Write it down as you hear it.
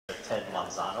Ted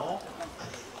Manzano,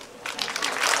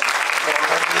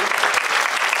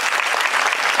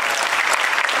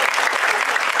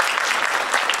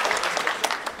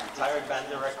 retired band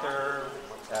director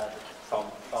from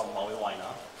Maui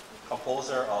Waina,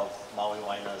 composer of Maui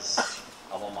Waina's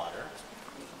alma mater,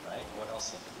 right? What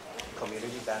else?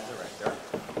 Community band director.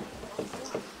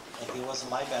 And he was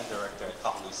my band director at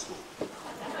Kahui School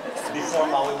before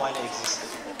Maui Waina existed.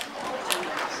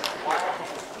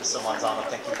 Mr. Manzano,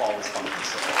 thank you for always coming to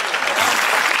support.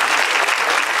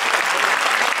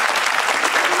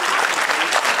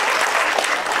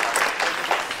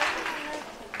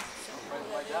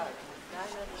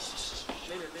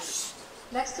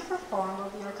 Next to perform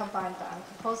will be your combined band,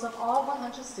 composed of all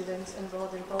 100 students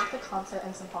enrolled in both the concert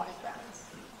and symphonic bands.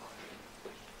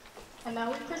 And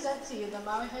now we present to you the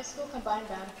Maui High School Combined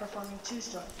Band performing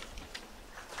Choose Joy.